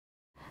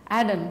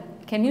Adam,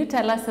 can you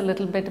tell us a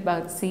little bit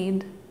about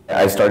SEED?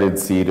 I started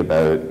SEED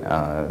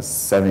about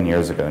 7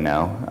 years ago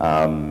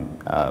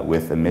now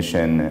with a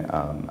mission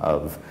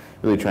of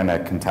really trying to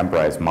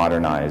contemporize,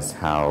 modernize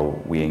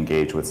how we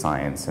engage with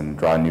science and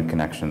draw new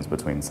connections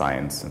between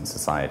science and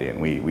society. And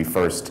we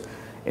first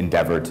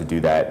endeavored to do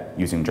that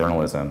using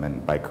journalism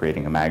and by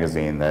creating a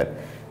magazine that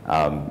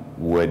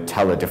would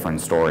tell a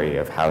different story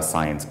of how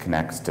science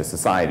connects to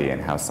society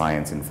and how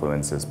science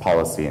influences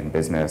policy and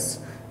business,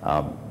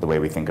 the way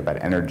we think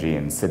about energy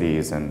in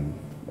cities and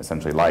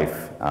essentially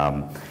life.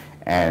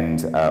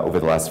 Over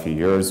the last few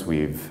years,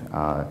 we've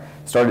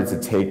started to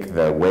take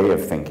the way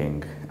of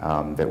thinking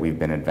that we've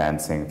been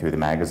advancing through the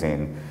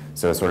magazine,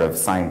 so sort of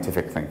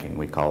scientific thinking,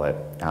 we call it,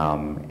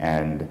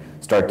 and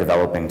start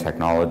developing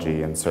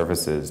technology and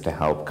services to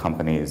help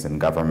companies and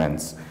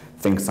governments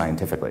think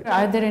scientifically.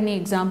 Are there any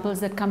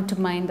examples that come to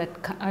mind that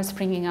are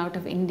springing out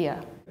of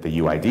India? The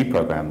UID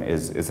program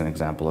is an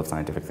example of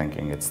scientific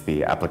thinking. It's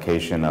the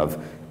application of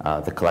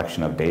the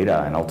collection of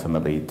data and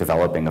ultimately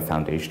developing a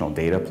foundational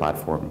data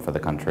platform for the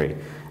country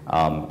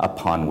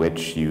upon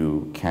which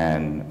you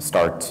can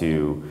start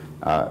to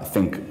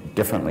think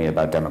differently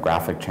about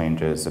demographic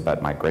changes,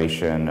 about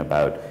migration,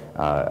 about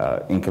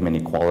income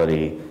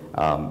inequality,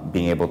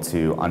 being able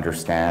to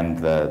understand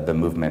the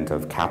movement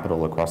of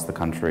capital across the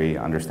country,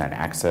 understand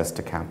access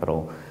to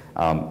capital.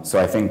 So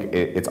I think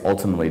it's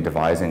ultimately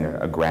devising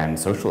a grand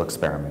social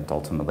experiment,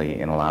 ultimately,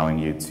 in allowing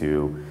you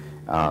to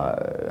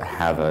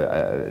have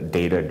a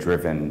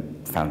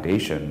data-driven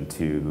foundation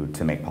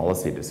to make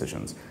policy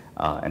decisions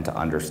and to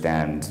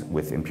understand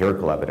with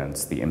empirical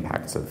evidence the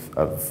impacts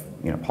of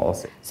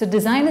policy. So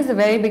design is a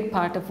very big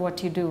part of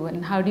what you do,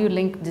 and how do you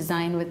link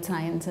design with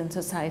science and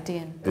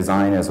society?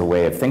 Design as a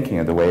way of thinking,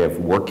 or the way of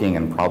working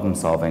and problem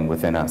solving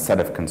within a set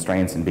of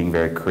constraints and being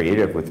very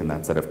creative within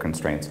that set of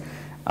constraints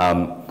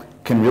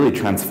can really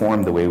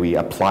transform the way we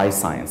apply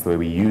science, the way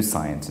we use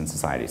science in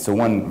society. So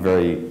one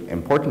very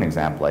important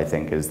example, I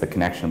think, is the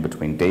connection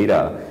between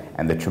data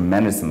and the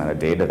tremendous amount of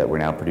data that we're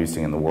now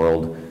producing in the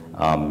world,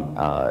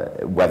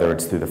 whether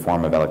it's through the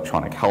form of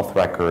electronic health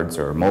records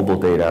or mobile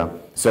data.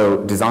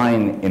 So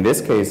design, in this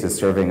case, is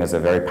serving as a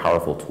very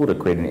powerful tool to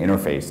create an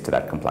interface to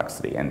that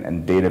complexity.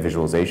 And data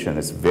visualization,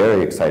 this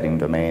very exciting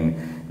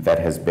domain that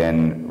has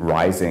been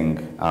rising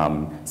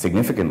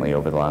significantly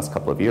over the last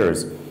couple of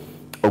years,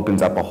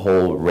 opens up a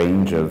whole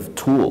range of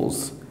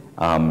tools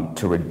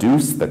to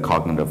reduce the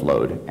cognitive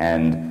load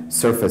and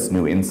surface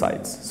new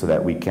insights so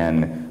that we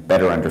can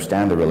better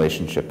understand the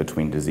relationship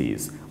between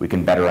disease. We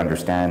can better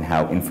understand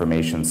how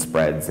information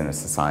spreads in a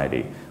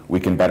society.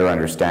 We can better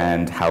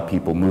understand how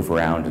people move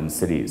around in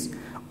cities.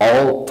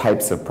 All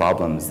types of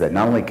problems that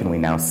not only can we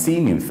now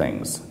see new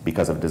things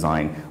because of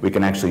design, we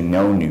can actually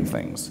know new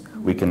things.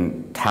 We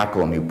can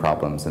tackle new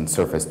problems and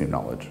surface new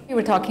knowledge. You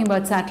were talking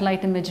about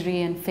satellite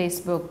imagery and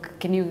Facebook.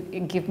 Can you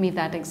give me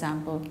that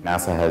example?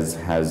 NASA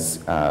has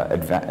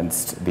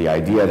advanced the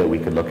idea that we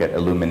could look at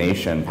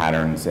illumination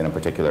patterns in a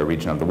particular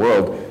region of the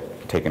world,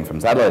 taken from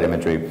satellite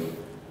imagery,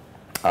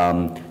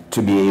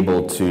 to be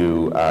able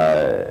to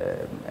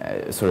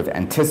sort of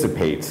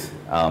anticipate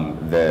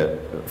the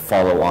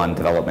follow-on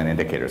development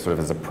indicator, sort of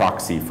as a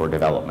proxy for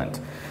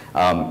development.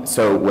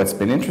 So what's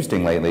been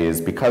interesting lately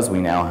is because we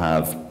now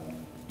have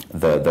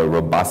the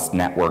robust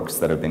networks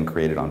that have been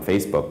created on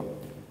Facebook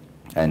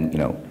and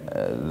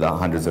the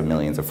hundreds of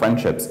millions of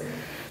friendships,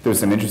 there's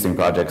some interesting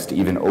projects to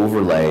even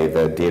overlay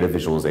the data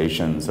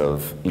visualizations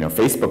of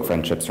Facebook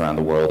friendships around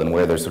the world and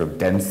where there's sort of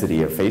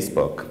density of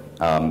Facebook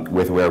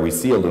with where we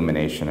see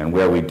illumination and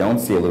where we don't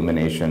see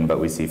illumination but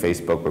we see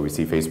Facebook, where we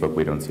see Facebook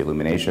we don't see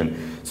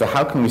illumination. So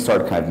how can we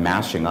start kind of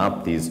mashing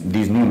up these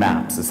new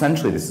maps?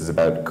 Essentially this is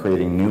about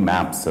creating new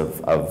maps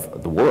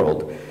of the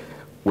world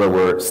where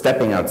we're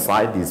stepping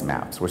outside these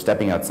maps, we're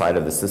stepping outside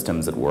of the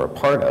systems that we're a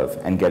part of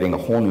and getting a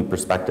whole new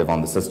perspective on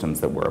the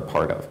systems that we're a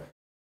part of.